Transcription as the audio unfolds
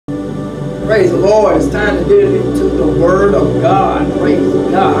Praise the Lord. It's time to get into the Word of God. Praise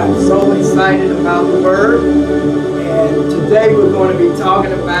God. I'm so excited about the Word. And today we're going to be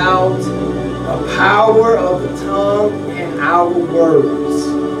talking about the power of the tongue and our words.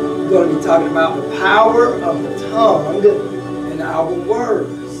 We're going to be talking about the power of the tongue and our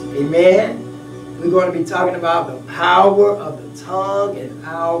words. Amen. We're going to be talking about the power of the tongue and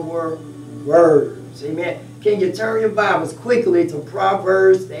our words. Amen. Can you turn your Bibles quickly to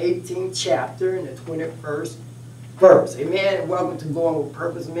Proverbs, the 18th chapter and the 21st verse? Amen. And welcome to Going with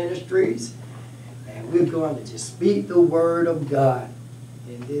Purpose Ministries. And we're going to just speak the word of God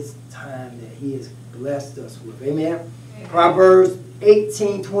in this time that He has blessed us with. Amen. Amen. Proverbs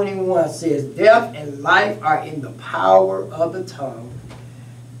 18:21 says, "Death and life are in the power of the tongue."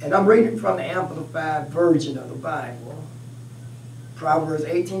 And I'm reading from the Amplified Version of the Bible. Proverbs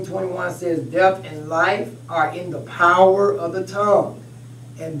 18:21 says, "Death and life are in the power of the tongue,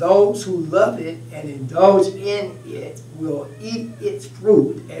 and those who love it and indulge in it will eat its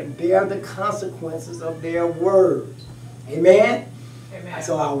fruit and bear the consequences of their words." Amen? Amen.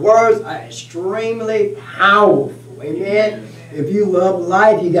 So our words are extremely powerful. Amen? Amen. If you love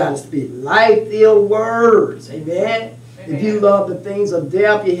life, you got to speak life-filled words. Amen? Amen? If you love the things of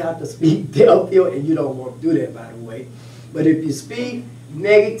death, you have to speak death-filled, and you don't want to do that, by the way. But if you speak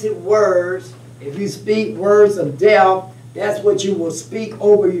negative words, if you speak words of death, that's what you will speak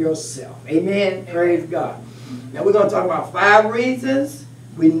over yourself. Amen? Amen. Praise God. Now we're going to talk about 5 reasons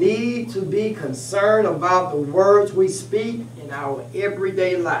we need to be concerned about the words we speak in our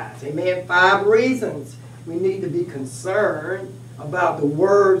everyday lives. Amen? 5 reasons we need to be concerned about the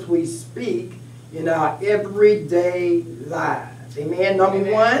words we speak in our everyday lives. Amen?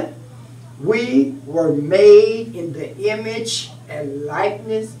 Number 1. We were made in the image and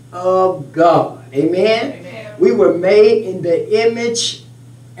likeness of God. Amen? Amen? We were made in the image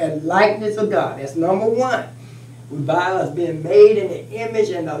and likeness of God. That's number 1. By us being made in the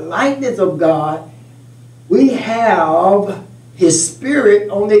image and the likeness of God, we have His Spirit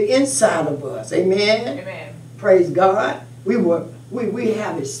on the inside of us. Amen? Amen. Praise God. We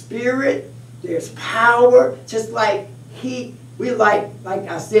have His Spirit. There's power. Just like we like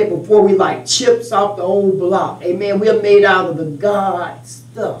I said before, we like chips off the old block. Amen. We are made out of the God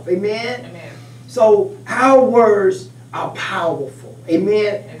stuff. Amen. Amen. So our words are powerful.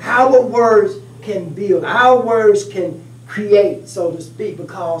 Amen. Amen. Our words can build. Our words can create, so to speak,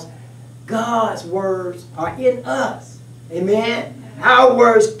 because God's words are in us. Amen. Our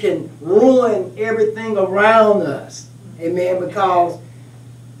words can ruin everything around us. Amen. Because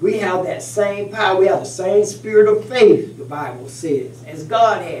we have that same power. We have the same spirit of faith, the Bible says, as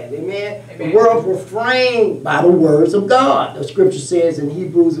God has. Amen? Amen. The worlds were framed by the words of God. The scripture says in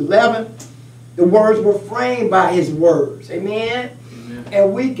Hebrews 11, the words were framed by His words. Amen? Amen.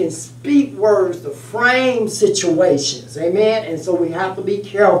 And we can speak words to frame situations. Amen? And so we have to be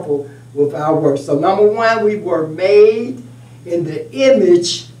careful with our words. So number 1, we were made in the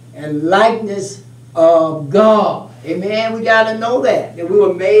image and likeness of God. Amen. We got to know that we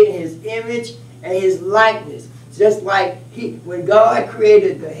were made in His image and His likeness. Just like when God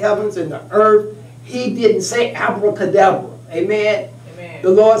created the heavens and the earth, He didn't say abracadabra. Amen. Amen.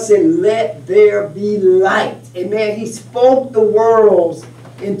 The Lord said, "Let there be light." Amen. He spoke the worlds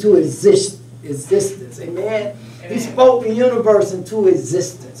into existence. Amen. Amen. He spoke the universe into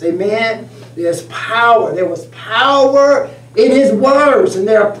existence. Amen. There's power. There was power in His words, and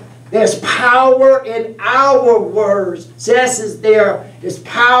there's power in our words, just as there is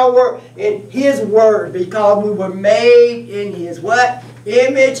power in His word, because we were made in His what?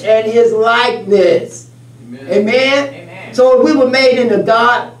 Image and His likeness. Amen. Amen? Amen. So if we were made in the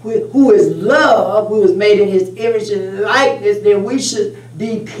God who is love, who was made in His image and likeness, then we should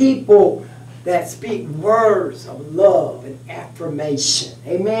be people that speak words of love and affirmation.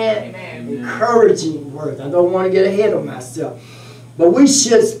 Amen? Amen. Encouraging words. I don't want to get ahead of myself. But we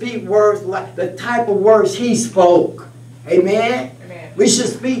should speak words like the type of words He spoke. Amen? Amen. We should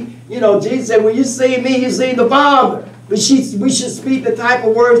speak, Jesus said, when you see me, you see the Father. We should speak the type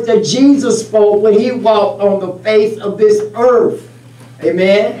of words that Jesus spoke when He walked on the face of this earth.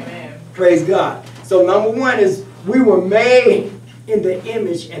 Amen? Amen. Praise God. So number 1 is we were made in the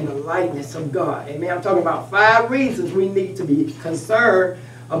image and the likeness of God. Amen? I'm talking about 5 reasons we need to be concerned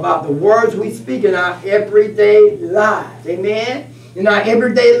about the words we speak in our everyday lives. Amen? In our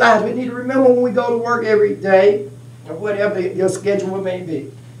everyday lives, we need to remember when we go to work every day, or whatever your schedule may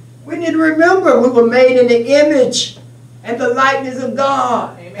be. We need to remember we were made in the image and the likeness of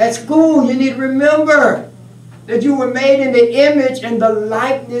God. Amen. At school, you need to remember that you were made in the image and the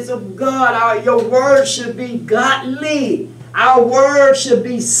likeness of God. Your words should be godly. Our words should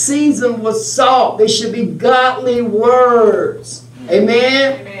be seasoned with salt. They should be godly words.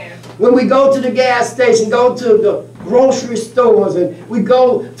 Amen? Amen. When we go to the gas station, go to the grocery stores, and we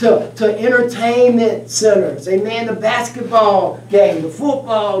go to entertainment centers, amen, the basketball game, the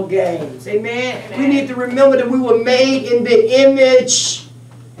football games, amen. We need to remember that we were made in the image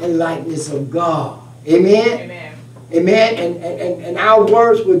and likeness of God. Amen? Amen. Amen. And our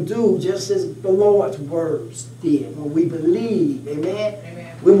words will do just as the Lord's words did when we believe. Amen.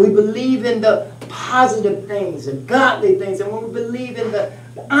 Amen. When we believe in the positive things and godly things, and when we believe in the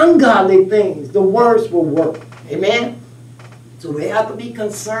ungodly things, the words will work. Amen. So we have to be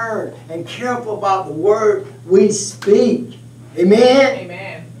concerned and careful about the word we speak. Amen.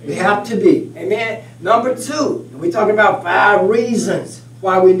 Amen. We have to be. Amen. Number 2, we're talking about 5 reasons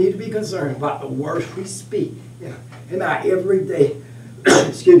why we need to be concerned about the words we speak in our everyday,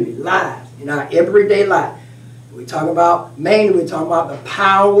 excuse me, lives. In our everyday life. We're talking about, mainly we're talking about the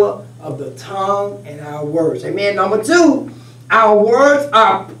power of the tongue and our words. Amen. Number 2, our words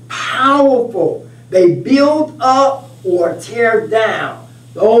are powerful. They build up or tear down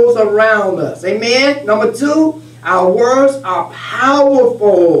those around us. Amen. Number 2, our words are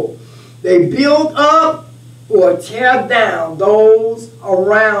powerful. They build up or tear down those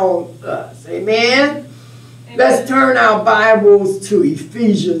around us. Amen. Let's turn our Bibles to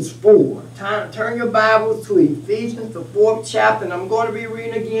Ephesians 4. Turn your Bibles to Ephesians, the 4th chapter. And I'm going to be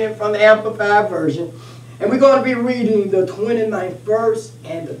reading again from the Amplified Version. And we're going to be reading the 29th verse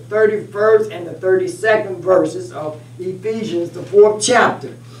and the 31st and the 32nd verses of Ephesians, the 4th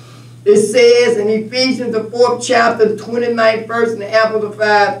chapter. It says in Ephesians, the 4th chapter, the 29th verse in the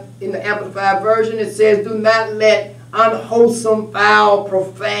Amplified Version, it says, do not let unwholesome, foul,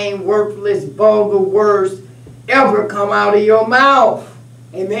 profane, worthless, vulgar words ever come out of your mouth.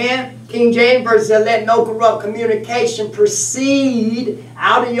 Amen. King James Version says, let no corrupt communication proceed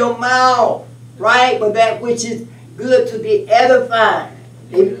out of your mouth. Right? But that which is good to be edifying,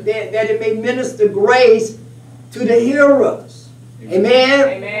 that it may minister grace to the hearers. Amen?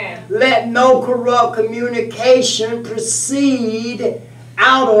 Amen. Let no corrupt communication proceed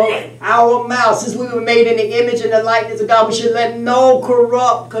out of our mouth. Since we were made in the image and the likeness of God, we should let no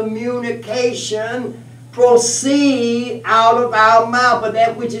corrupt communication proceed out of our mouth, but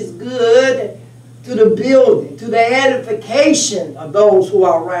that which is good to the building, to the edification of those who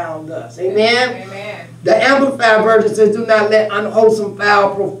are around us. Amen? Amen. The Amplified Version says, do not let unwholesome,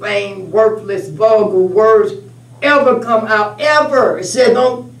 foul, profane, worthless, vulgar words ever come out, ever. It says,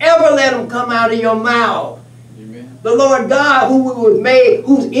 don't ever let them come out of your mouth. Amen. The Lord God, who we were made,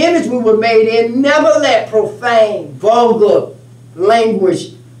 whose image we were made in, never let profane, vulgar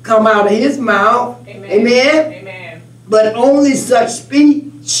language come out of his mouth. Amen. Amen? Amen. But only such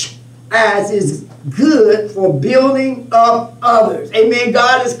speech as is good for building up others. Amen.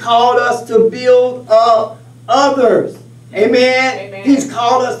 God has called us to build up others. Amen. Amen. He's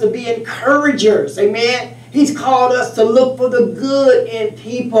called us to be encouragers. Amen. He's called us to look for the good in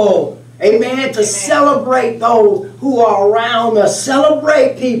people. Amen. To celebrate those who are around us.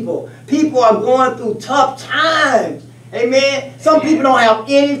 Celebrate people. People are going through tough times. Amen. Some people don't have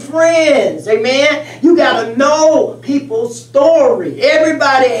any friends. Amen. You got to know people's story.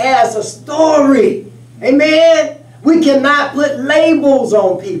 Everybody has a story. Amen. We cannot put labels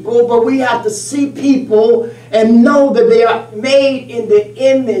on people, but we have to see people and know that they are made in the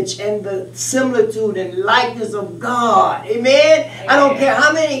image and the similitude and likeness of God. Amen. I don't care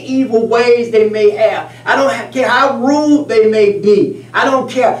how many evil ways they may have. I don't care how rude they may be. I don't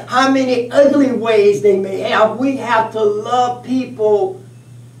care how many ugly ways they may have. We have to love people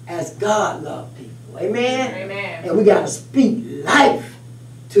as God loved people. Amen. Amen. And we got to speak life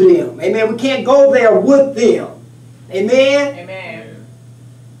to them. Amen. We can't go there with them. Amen. Amen.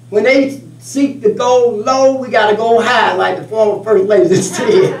 When they seek to go low, we got to go high, like the former First Lady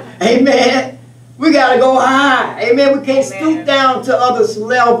said. Amen. We got to go high. Amen. We can't stoop down to others'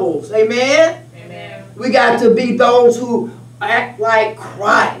 levels. Amen. Amen. We got to be those who act like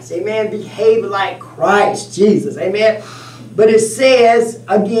Christ. Amen. Behave like Christ Jesus. Amen. But it says,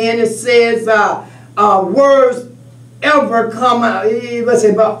 again, it says, words ever come out. Let's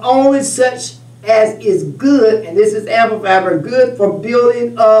say, but only such as is good, and this is amplified, but good for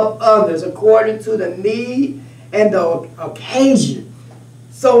building up others according to the need and the occasion,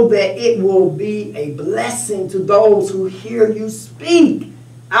 so that it will be a blessing to those who hear you speak.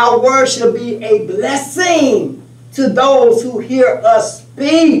 Our word shall be a blessing to those who hear us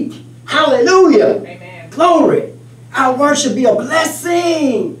speak. Hallelujah. Amen. Glory. Our word should be a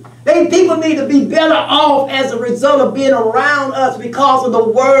blessing. People need to be better off as a result of being around us because of the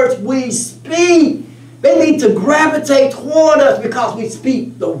words we speak. They need to gravitate toward us because we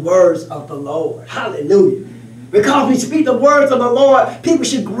speak the words of the Lord. Hallelujah. Because we speak the words of the Lord, people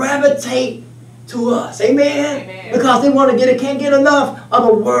should gravitate to us. Amen? Amen. Because they can't get enough of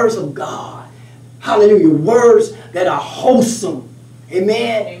the words of God. Hallelujah. Words that are wholesome.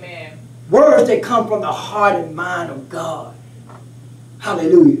 Amen? Amen. Words that come from the heart and mind of God.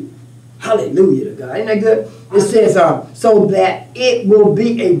 Hallelujah. Hallelujah to God. Ain't that good? It says, so that it will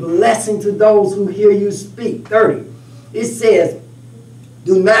be a blessing to those who hear you speak. 30. It says,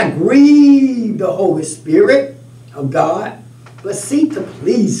 do not grieve the Holy Spirit of God, but seek to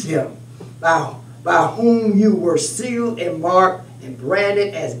please Him, by whom you were sealed and marked and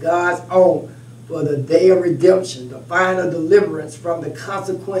branded as God's own for the day of redemption, the final deliverance from the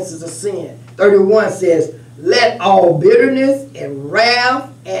consequences of sin. 31 says, let all bitterness and wrath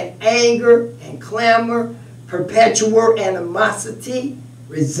and anger and clamor, perpetual animosity,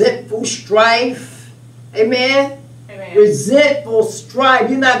 resentful strife. Amen? Amen. Resentful strife.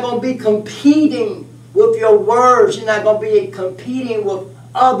 You're not going to be competing with your words. You're not going to be competing with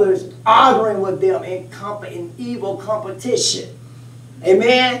others, arguing with them in evil competition.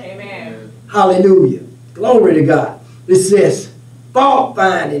 Amen? Amen. Hallelujah. Glory to God. It says, fault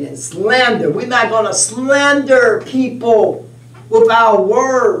finding and slander. We're not going to slander people with our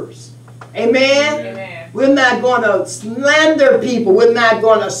words. Amen? Amen. We're not going to slander people. We're not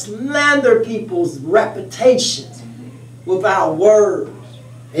going to slander people's reputations with our words.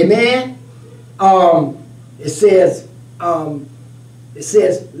 Amen? It says,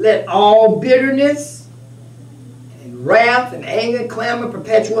 let all bitterness and wrath and anger, clamor,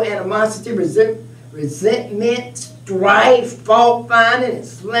 perpetual animosity, resentment, strife, fault finding, and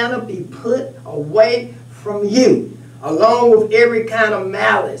slander be put away from you, along with every kind of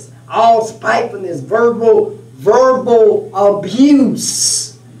malice, all spitefulness, verbal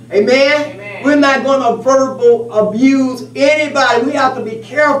abuse. Amen? Amen. We're not going to verbal abuse anybody. We have to be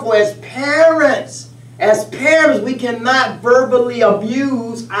careful as parents. As parents, we cannot verbally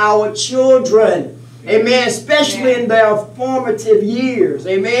abuse our children. Amen. Especially in their formative years.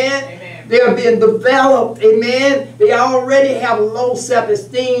 Amen. Amen. They are being developed. Amen. They already have low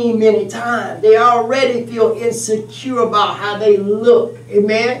self-esteem many times. They already feel insecure about how they look.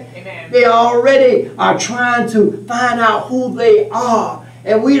 Amen. Amen. They already are trying to find out who they are.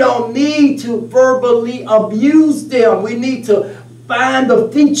 And we don't need to verbally abuse them. We need to find the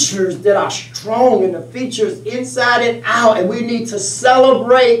features that are strong and the features inside and out, and we need to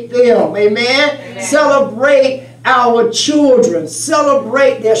celebrate them. Amen? Amen. Celebrate our children.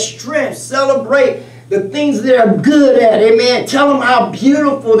 Celebrate their strength. Celebrate the things they're good at. Amen? Tell them how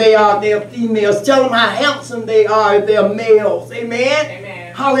beautiful they are if they're females. Tell them how handsome they are if they're males. Amen?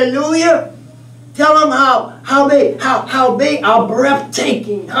 Amen. Hallelujah. Tell them how they are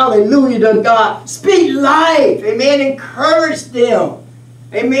breathtaking. Hallelujah to God. Speak life. Amen. Encourage them.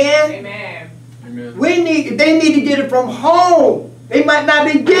 Amen. Amen. Amen. They need to get it from home. They might not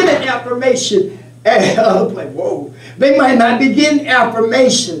be getting affirmation. Whoa. They might not be getting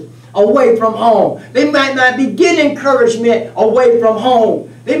affirmation away from home. They might not be getting encouragement away from home.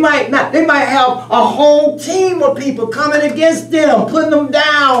 They might have a whole team of people coming against them, putting them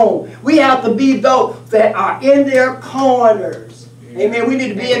down. We have to be those that are in their corners. Amen. We need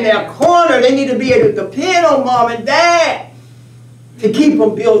to be in their corner. They need to be able to depend on mom and dad to keep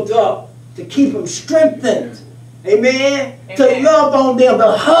them built up, to keep them strengthened. Amen. To love on them,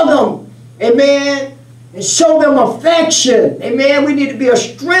 to hug them. Amen. And show them affection. Amen. We need to be a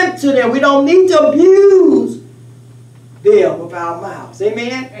strength to them. We don't need to abuse them with our mouths.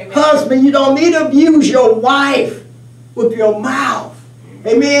 Amen? Amen. Husband, you don't need to abuse your wife with your mouth.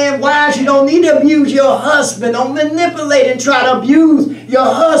 Amen? Wives, you don't need to abuse your husband. Don't manipulate and try to abuse your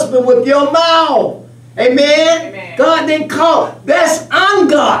husband with your mouth. Amen? Amen. God didn't call. That's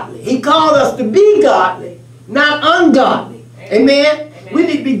ungodly. He called us to be godly, not ungodly. Amen? Amen. We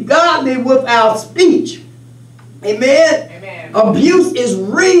need to be godly with our speech. Amen? Amen. Abuse is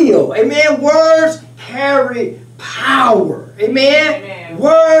real. Amen? Words carry power. Amen? Amen.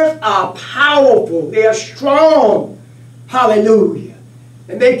 Words are powerful. They are strong. Hallelujah.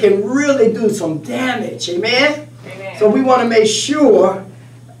 And they can really do some damage. Amen? Amen. So we want to make sure,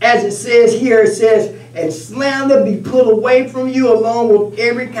 as it says here, it says, and slander be put away from you along with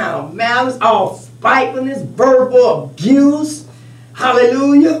every kind of malice, all spitefulness, verbal abuse.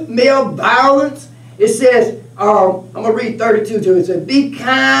 Hallelujah. Male violence. It says, I'm going to read 32 too. It says, be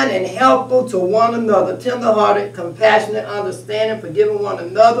kind and helpful to one another, tenderhearted, compassionate, understanding, forgiving one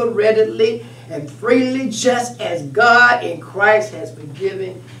another readily and freely, just as God in Christ has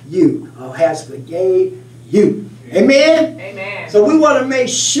forgiven you, or has forgave you. Amen? Amen. So we want to make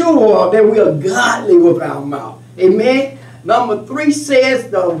sure that we are godly with our mouth. Amen? Number 3 says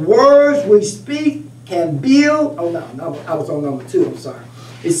the words we speak can build. Oh, no, I was on number 2. I'm sorry.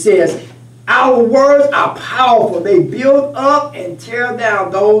 It says our words are powerful. They build up and tear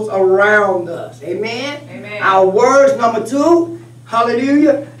down those around us. Amen? Amen. Our words, number 2,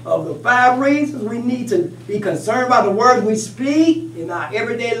 hallelujah, of the 5 reasons we need to be concerned about the words we speak in our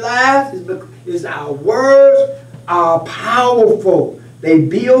everyday lives is our words are powerful. They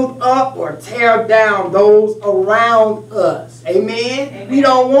build up or tear down those around us. Amen? Amen. We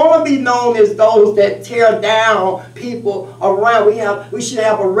don't want to be known as those that tear down people around. We should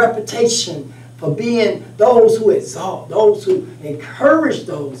have a reputation for being those who exalt, those who encourage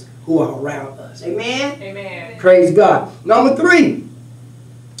those who are around us. Amen? Amen. Praise God. Number 3.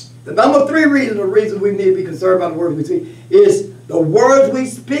 The number 3 reason we need to be concerned about the words we speak is the words we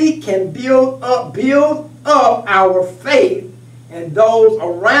speak can build up our faith and those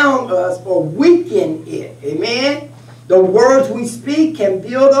around us or weaken it. Amen? The words we speak can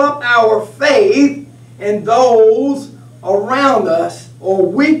build up our faith and those around us or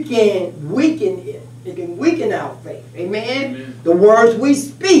weaken it. It can weaken our faith. Amen? Amen. The words we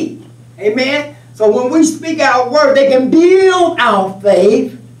speak. Amen? So when we speak our word, they can build our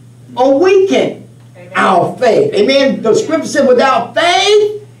faith or weaken our faith. Amen? The scripture said without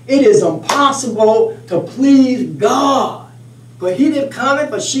faith, it is impossible to please God. For he that cometh,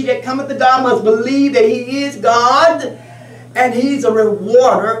 for she that cometh to God must believe that he is God, and he's a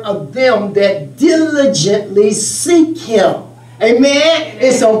rewarder of them that diligently seek him. Amen?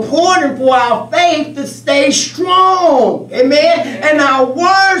 It's important for our faith to stay strong. Amen? And our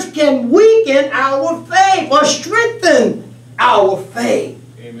words can weaken our faith or strengthen our faith.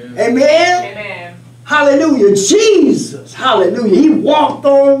 Amen. Amen? Amen. Hallelujah. Jesus, hallelujah, he walked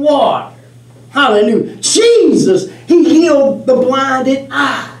on water. Hallelujah. Jesus, he healed the blinded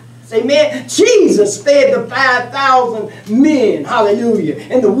eyes. Amen. Jesus fed the 5,000 men. Hallelujah.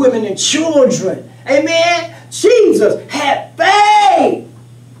 And the women and children. Amen. Jesus had faith.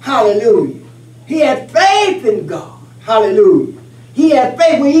 Hallelujah. He had faith in God. Hallelujah. He had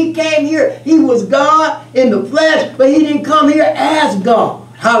faith. When he came here, he was God in the flesh, but he didn't come here as God.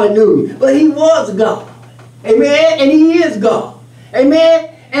 Hallelujah. But he was God. Amen. And he is God.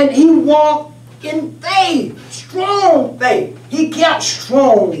 Amen. And he walked in faith, strong faith. He kept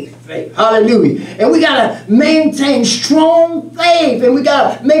strong faith. Hallelujah. And we got to maintain strong faith. And we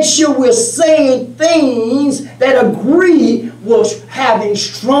got to make sure we're saying things that agree with having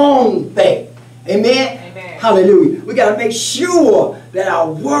strong faith. Amen? Amen. Hallelujah. We got to make sure that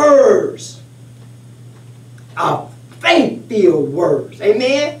our words are faith-filled words.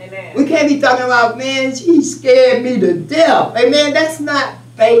 Amen? Amen. We can't be talking about, man, he scared me to death. Amen? That's not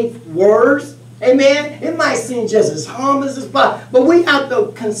faith words. Amen? It might seem just as harmless as possible, but we have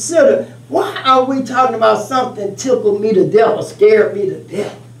to consider, why are we talking about something tickled me to death or scared me to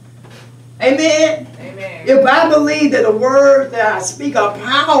death? Amen? Amen. If I believe that the words that I speak are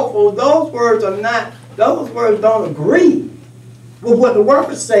powerful, those words don't agree with what the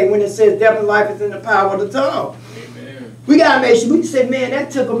words say when it says death and life is in the power of the tongue. Amen. We got to make sure, we can say, man,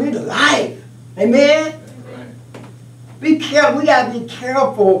 that tickled me to life. Amen? Right. Be careful. We got to be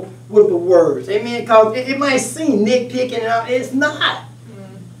careful with the words. Amen? Because it might seem nitpicking. It's not.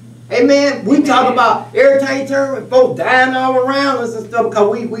 Amen? We talk about, every time you turn, folks dying all around us and stuff, because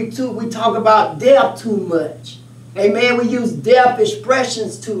we talk about death too much. Amen? We use death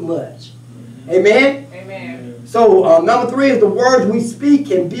expressions too much. Amen? Amen. So number 3 is the words we speak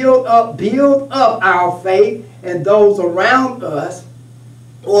can build up our faith and those around us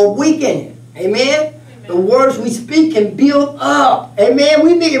or weaken it. Amen? The words we speak can build up. Amen?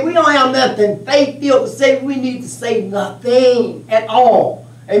 If we don't have nothing faith-filled to say, we need to say nothing at all.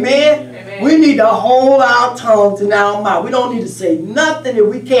 Amen? Amen. We need to hold our tongues in our mouth. We don't need to say nothing if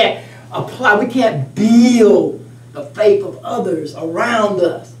we can't apply. We can't build the faith of others around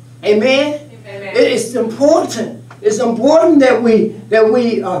us. Amen? Amen. It's important. It's important that we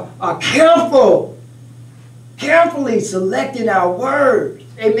are carefully selecting our words.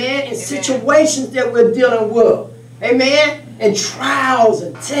 Amen. In situations that we're dealing with. Amen. And trials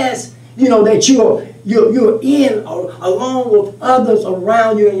and tests, that you're in along with others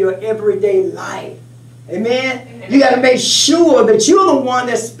around you in your everyday life. Amen. You got to make sure that you're the one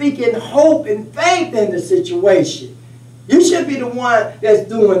that's speaking hope and faith in the situation. You should be the one that's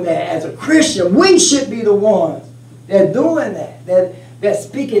doing that. As a Christian, we should be the ones that are doing that's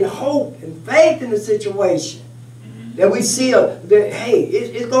speaking hope and faith in the situation. That we see, that, hey,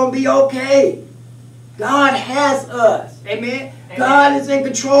 it's going to be okay. God has us. Amen. Amen. God is in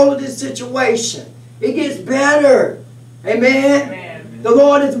control of this situation. It gets better. Amen. Amen. The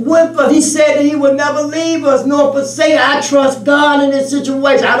Lord is with us. He said that He would never leave us nor forsake. I trust God in this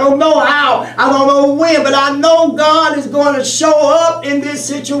situation. I don't know how. I don't know when. But I know God is going to show up in this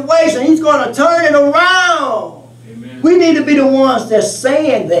situation. He's going to turn it around. Amen. We need to be the ones that's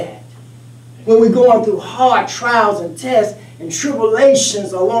saying that. When we're going through hard trials and tests and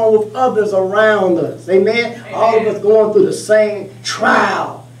tribulations along with others around us. Amen? Amen. All of us going through the same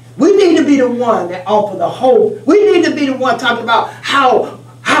trial. We need to be the one that offer the hope. We need to be the one talking about how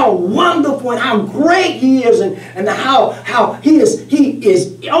wonderful and how great He is, and how He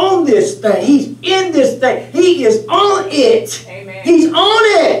is on this thing. He's in this thing. He is on it. Amen. He's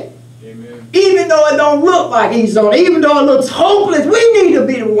on it. Amen. Even though it don't look like He's on it, even though it looks hopeless, we need to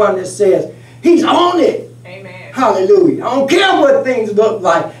be the one that says He's on it. Amen. Hallelujah. I don't care what things look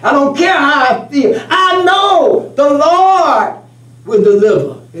like. I don't care how I feel. I know the Lord will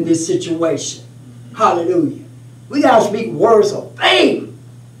deliver in this situation. Hallelujah. We got to speak words of faith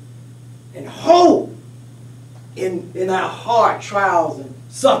and hope in our hard trials and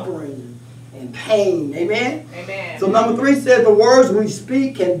suffering and pain. Amen? Amen. So number 3 says the words we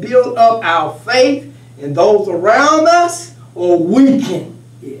speak can build up our faith in those around us or weaken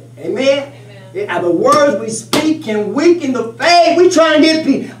it. Amen? The words we speak can weaken the faith. We trying to get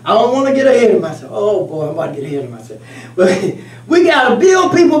people. I don't want to get ahead of myself. Oh boy, I'm about to get ahead of myself. But we got to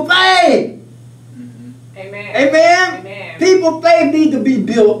build people's faith. Mm-hmm. Amen. Amen? Amen. People's faith need to be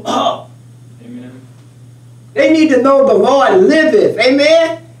built up. Amen. They need to know the Lord liveth.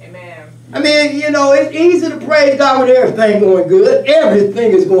 Amen? Amen. I mean, you know, it's easy to praise God with everything going good.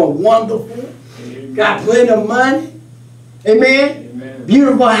 Everything is going wonderful. Amen. Got plenty of money. Amen? Amen.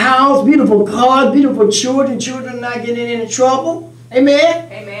 Beautiful house, beautiful cars, beautiful children. Children not getting into trouble.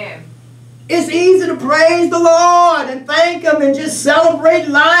 Amen? Amen. It's easy to praise the Lord and thank Him and just celebrate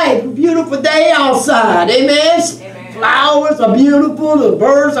life. A beautiful day outside. Amen? Amen. Flowers are beautiful. The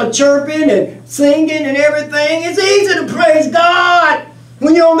birds are chirping and singing and everything. It's easy to praise God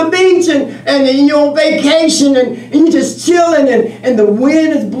when you're on the beach and you're on vacation and you're just chilling and the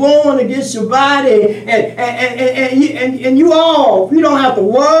wind is blowing against your body and you don't have to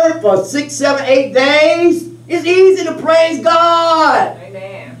work for 6, 7, 8 days. It's easy to praise God.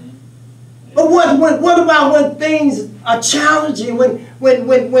 Amen. But what about when things are challenging, when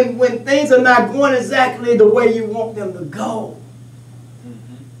things are not going exactly the way you want them to go?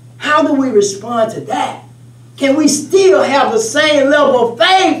 How do we respond to that? Can we still have the same level of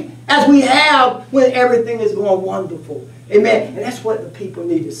faith as we have when everything is going wonderful? Amen. And that's what the people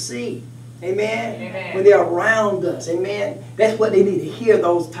need to see. Amen. Amen. When they're around us. Amen. That's what they need to hear,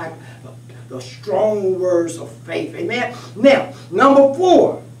 those type of the strong words of faith. Amen. Now, number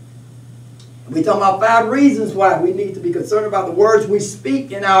 4. We're talking about 5 reasons why we need to be concerned about the words we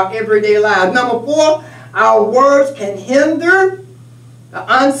speak in our everyday lives. Number 4, our words can hinder the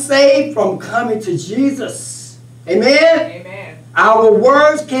unsaved from coming to Jesus. Amen? Amen. Our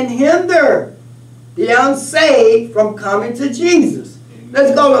words can hinder the unsaved from coming to Jesus.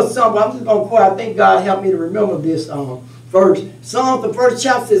 Let's go to something. I'm just going to quote. I think God helped me to remember this verse. Psalms, the 1st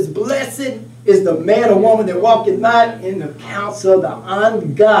chapter says, "Blessed is the man or woman that walketh not in the counsel of the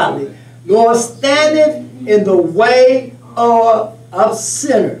ungodly, nor standeth in the way of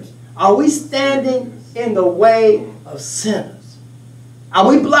sinners." Are we standing in the way of sinners? Are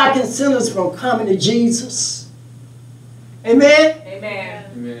we blocking sinners from coming to Jesus? Amen? Amen.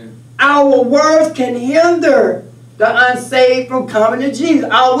 Amen. Our words can hinder the unsaved from coming to Jesus.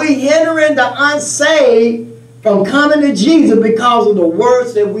 Are we hindering the unsaved from coming to Jesus because of the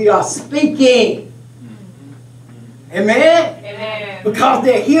words that we are speaking? Amen? Amen. Because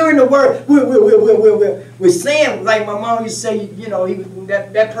they're hearing the word. We're saying, like my mom used to say, you know,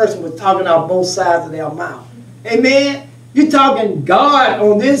 that person was talking out both sides of their mouth. Amen? You're talking God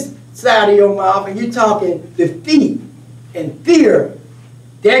on this side of your mouth, and you're talking defeat and fear,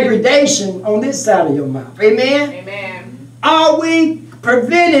 degradation on this side of your mouth. Amen? Amen. Are we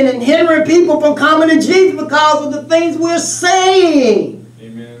preventing and hindering people from coming to Jesus because of the things we're saying?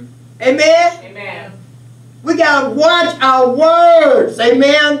 Amen. Amen? Amen. We got to watch our words.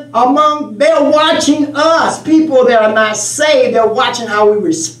 Amen? They're watching us. People that are not saved, they're watching how we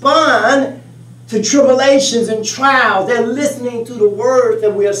respond to tribulations and trials. They're listening to the words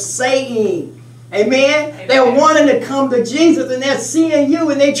that we're saying. Amen? Amen. They're wanting to come to Jesus, and they're seeing you,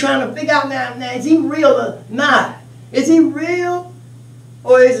 and they're trying to figure out now, is He real or not? Is He real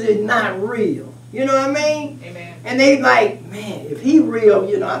or is it not real? You know what I mean? Amen. And they like, man, if He real,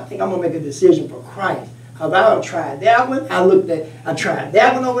 you know, I think I'm going to make a decision for Christ. Because I done tried that one. I tried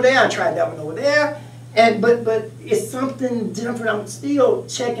that one over there. I tried that one over there. But it's something different. I'm still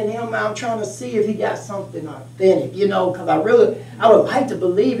checking him out, trying to see if he got something authentic, you know, because I would like to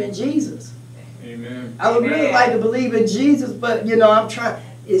believe in Jesus. Amen. I would really like to believe in Jesus, but you know, I'm trying.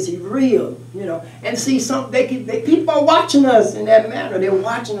 Is he real? You know, and see, people are watching us in that manner. They're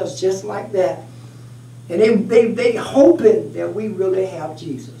watching us just like that, and they hoping that we really have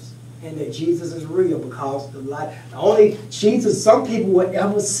Jesus and that Jesus is real, because the only Jesus some people will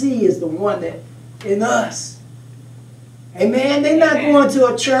ever see is the one that in us. Amen. They're not going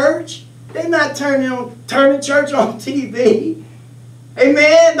to a church. They're not turning church on TV.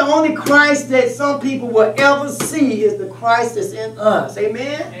 Amen. The only Christ that some people will ever see is the Christ that's in us.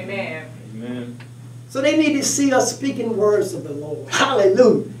 Amen. Amen. Amen. So they need to see us speaking words of the Lord.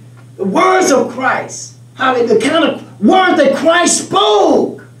 Hallelujah. The words of Christ. Hallelujah. The kind of words that Christ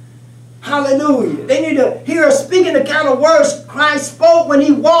spoke. Hallelujah. They need to hear us speaking the kind of words Christ spoke when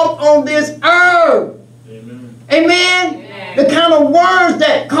he walked on this earth. Amen. Amen. Amen. The kind of words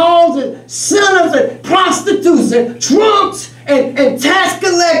that causes sinners and prostitutes and drunks and tax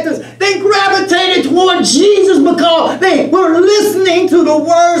collectors, they gravitated toward Jesus because they were listening to the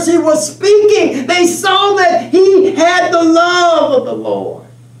words he was speaking. They saw that he had the love of the Lord.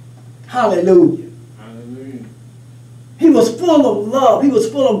 Hallelujah. Hallelujah. He was full of love. He was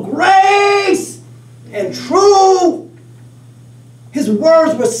full of grace and truth. His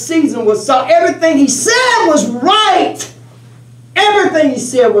words were seasoned with salt. Everything he said was right. Everything he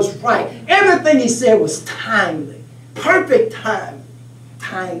said was right. Everything he said was timely. Perfect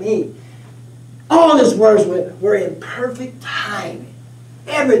timing. All his words were in perfect timing.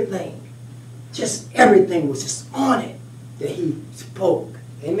 Everything was just on it that he spoke.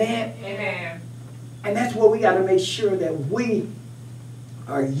 Amen? Amen. And that's what we got to make sure that we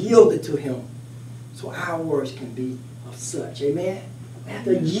are yielded to him so our words can be of such. Amen? We have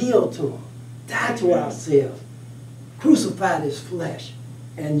to yield to him. Die to ourselves. Crucify this flesh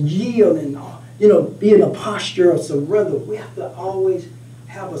and yield and be in a posture of surrender. We have to always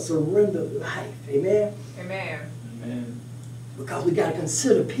have a surrendered life. Amen? Amen. Amen. Because we got to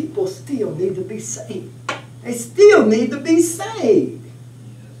consider people still need to be saved. They still need to be saved.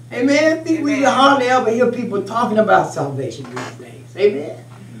 Amen? We hardly ever hear people talking about salvation these days. Amen?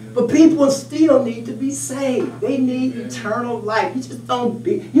 But people still need to be saved. They need eternal life. You just don't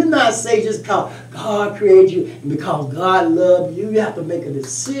you're not saved just because God created you and because God loved you. You have to make a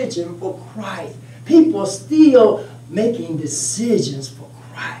decision for Christ. People are still making decisions for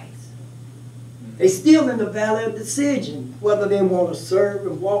Christ. They're still in the valley of decision, whether they want to serve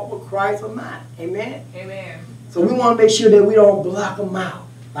and walk with Christ or not. Amen? Amen. So we want to make sure that we don't block them out,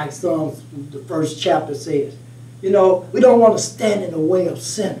 like Psalms, the first chapter says. You know, we don't want to stand in the way of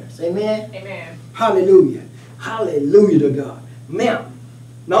sinners. Amen? Amen. Hallelujah. Hallelujah to God. Now,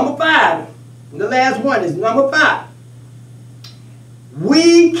 number 5, and the last one is number 5.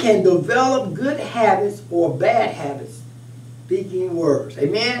 We can develop good habits or bad habits speaking words.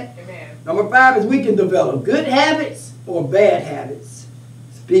 Amen? Amen. Number 5 is we can develop good habits or bad habits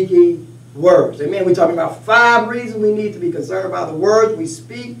speaking words. Amen? We're talking about 5 reasons we need to be concerned about the words we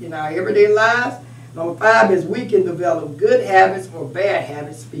speak in our everyday lives. Number 5 is we can develop good habits or bad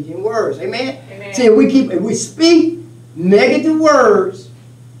habits speaking words. Amen? Amen. See, if we speak negative words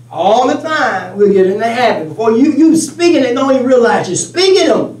all the time, we'll get in the habit. Before you speaking it, don't even realize you're speaking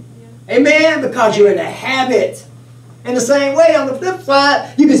them. Yeah. Amen? Because you're in a habit. In the same way, on the flip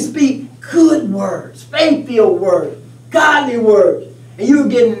side, you can speak good words, faith-filled words, godly words. And you're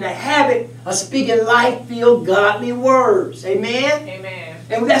getting in the habit of speaking life-filled, godly words. Amen? Amen.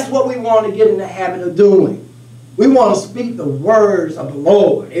 And that's what we want to get in the habit of doing. We want to speak the words of the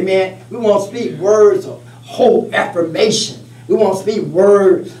Lord. Amen. We want to speak words of hope, affirmation. We want to speak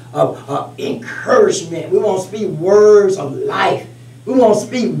words of encouragement. We want to speak words of life. We want to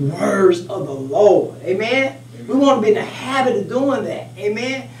speak words of the Lord. Amen. We want to be in the habit of doing that.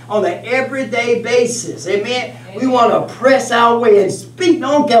 Amen. On an everyday basis. Amen. We want to press our way and speak.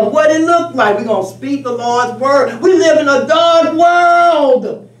 Don't care what it looks like. We're going to speak the Lord's word. We live in a dark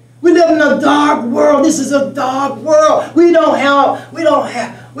world. We live in a dark world. This is a dark world. We don't have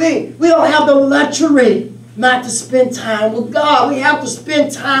the luxury not to spend time with God. We have to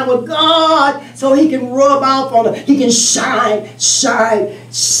spend time with God so he can rub off on us. He can shine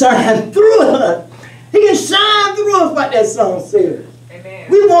through us. He can shine through us like that song says. Amen.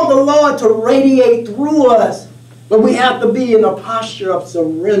 We want the Lord to radiate through us, but we have to be in a posture of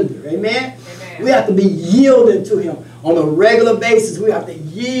surrender. Amen? Amen. We have to be yielding to him on a regular basis. We have to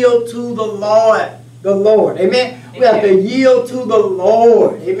yield to the Lord. the Lord. Amen. We have to yield to the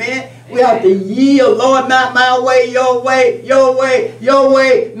Lord. Amen. We have to yield. Lord, not my way, your way, your way, your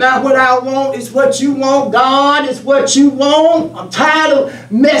way. Not what I want, it's what you want. God, it's what you want. I'm tired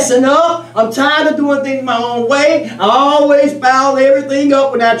of messing up. I'm tired of doing things my own way. I always foul everything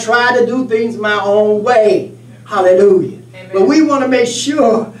up when I try to do things my own way. Hallelujah. Amen. But we want to make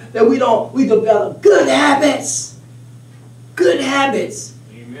sure that we develop good habits. Good habits.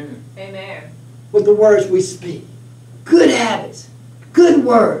 Amen. Amen. With the words we speak. Good habits. Good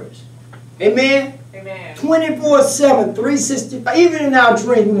words. Amen? Amen. 24/7, 365. Even in our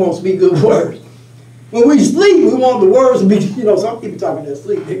dream, we want to speak good words. When we sleep, we want the words to be, some people talking their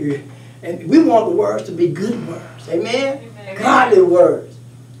sleep. And we want the words to be good words. Amen? Amen. Godly words.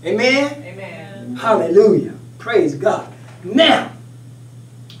 Amen? Amen. Hallelujah. Praise God. Now,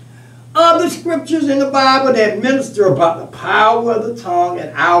 other scriptures in the Bible that minister about the power of the tongue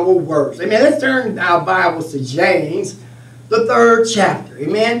and our words. Amen. Let's turn our Bibles to James, the 3rd chapter.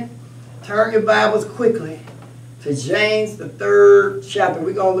 Amen. Turn your Bibles quickly to James, the 3rd chapter.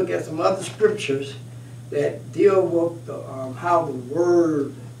 We're going to look at some other scriptures that deal with how the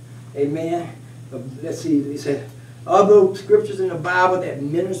word, amen. Let's see, he said, other scriptures in the Bible that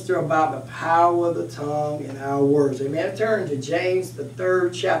minister about the power of the tongue and our words. Amen. Turn to James, the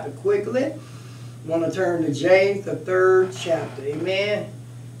 3rd chapter quickly. I want to turn to James, the 3rd chapter. Amen.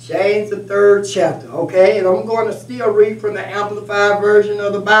 James, the 3rd chapter. Okay, and I'm going to still read from the Amplified version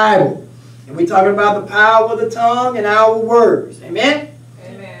of the Bible. And we're talking about the power of the tongue and our words. Amen?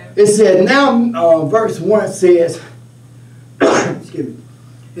 Amen. It says, now, verse 1 says, excuse me.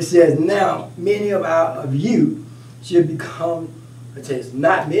 It says, now many of you should become, it says,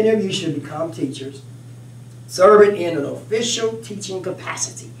 not many of you should become teachers, serving in an official teaching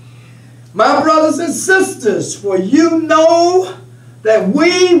capacity. My brothers and sisters, for you know that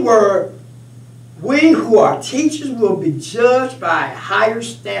we who are teachers will be judged by a higher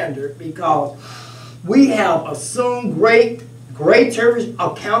standard because we have assumed greater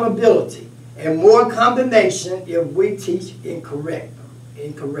accountability and more condemnation if we teach incorrectly.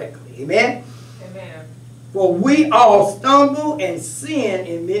 Amen? Amen. For we all stumble and sin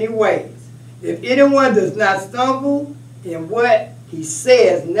in many ways. If anyone does not stumble in what he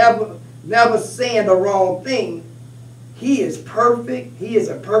says, never saying the wrong thing, he is perfect. He is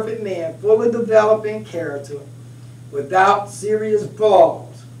a perfect man, fully developing character, without serious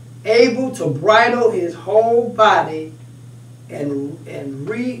flaws, able to bridle his whole body and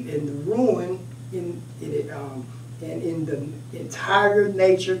ruin in the entire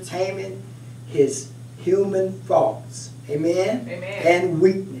nature, taming his human faults. Amen. Amen. And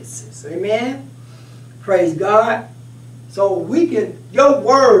weaknesses. Amen. Praise God. So we can, your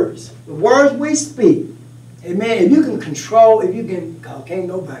words, the words we speak. Amen. If you can control, can't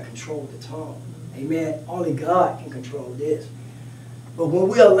nobody control the tongue. Amen. Only God can control this. But when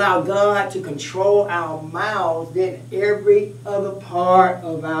we allow God to control our mouths, then every other part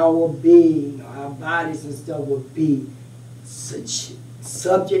of our being, our bodies and stuff will be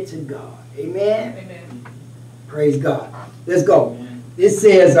subject to God. Amen. Amen. Praise God. Let's go. It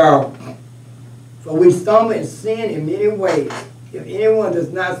says, for we stumble and sin in many ways. If anyone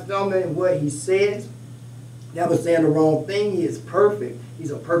does not stumble in what he says, never saying the wrong thing, he is perfect.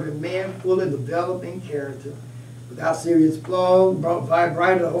 He's a perfect man, fully developing character, without serious flaws,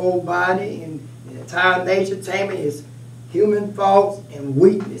 bright the whole body and entire nature, taming his human faults and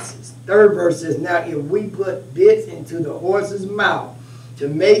weaknesses. 3rd verse says, now if we put bits into the horse's mouth to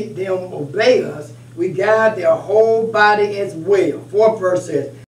make them obey us, we guide their whole body as well. 4th verse says,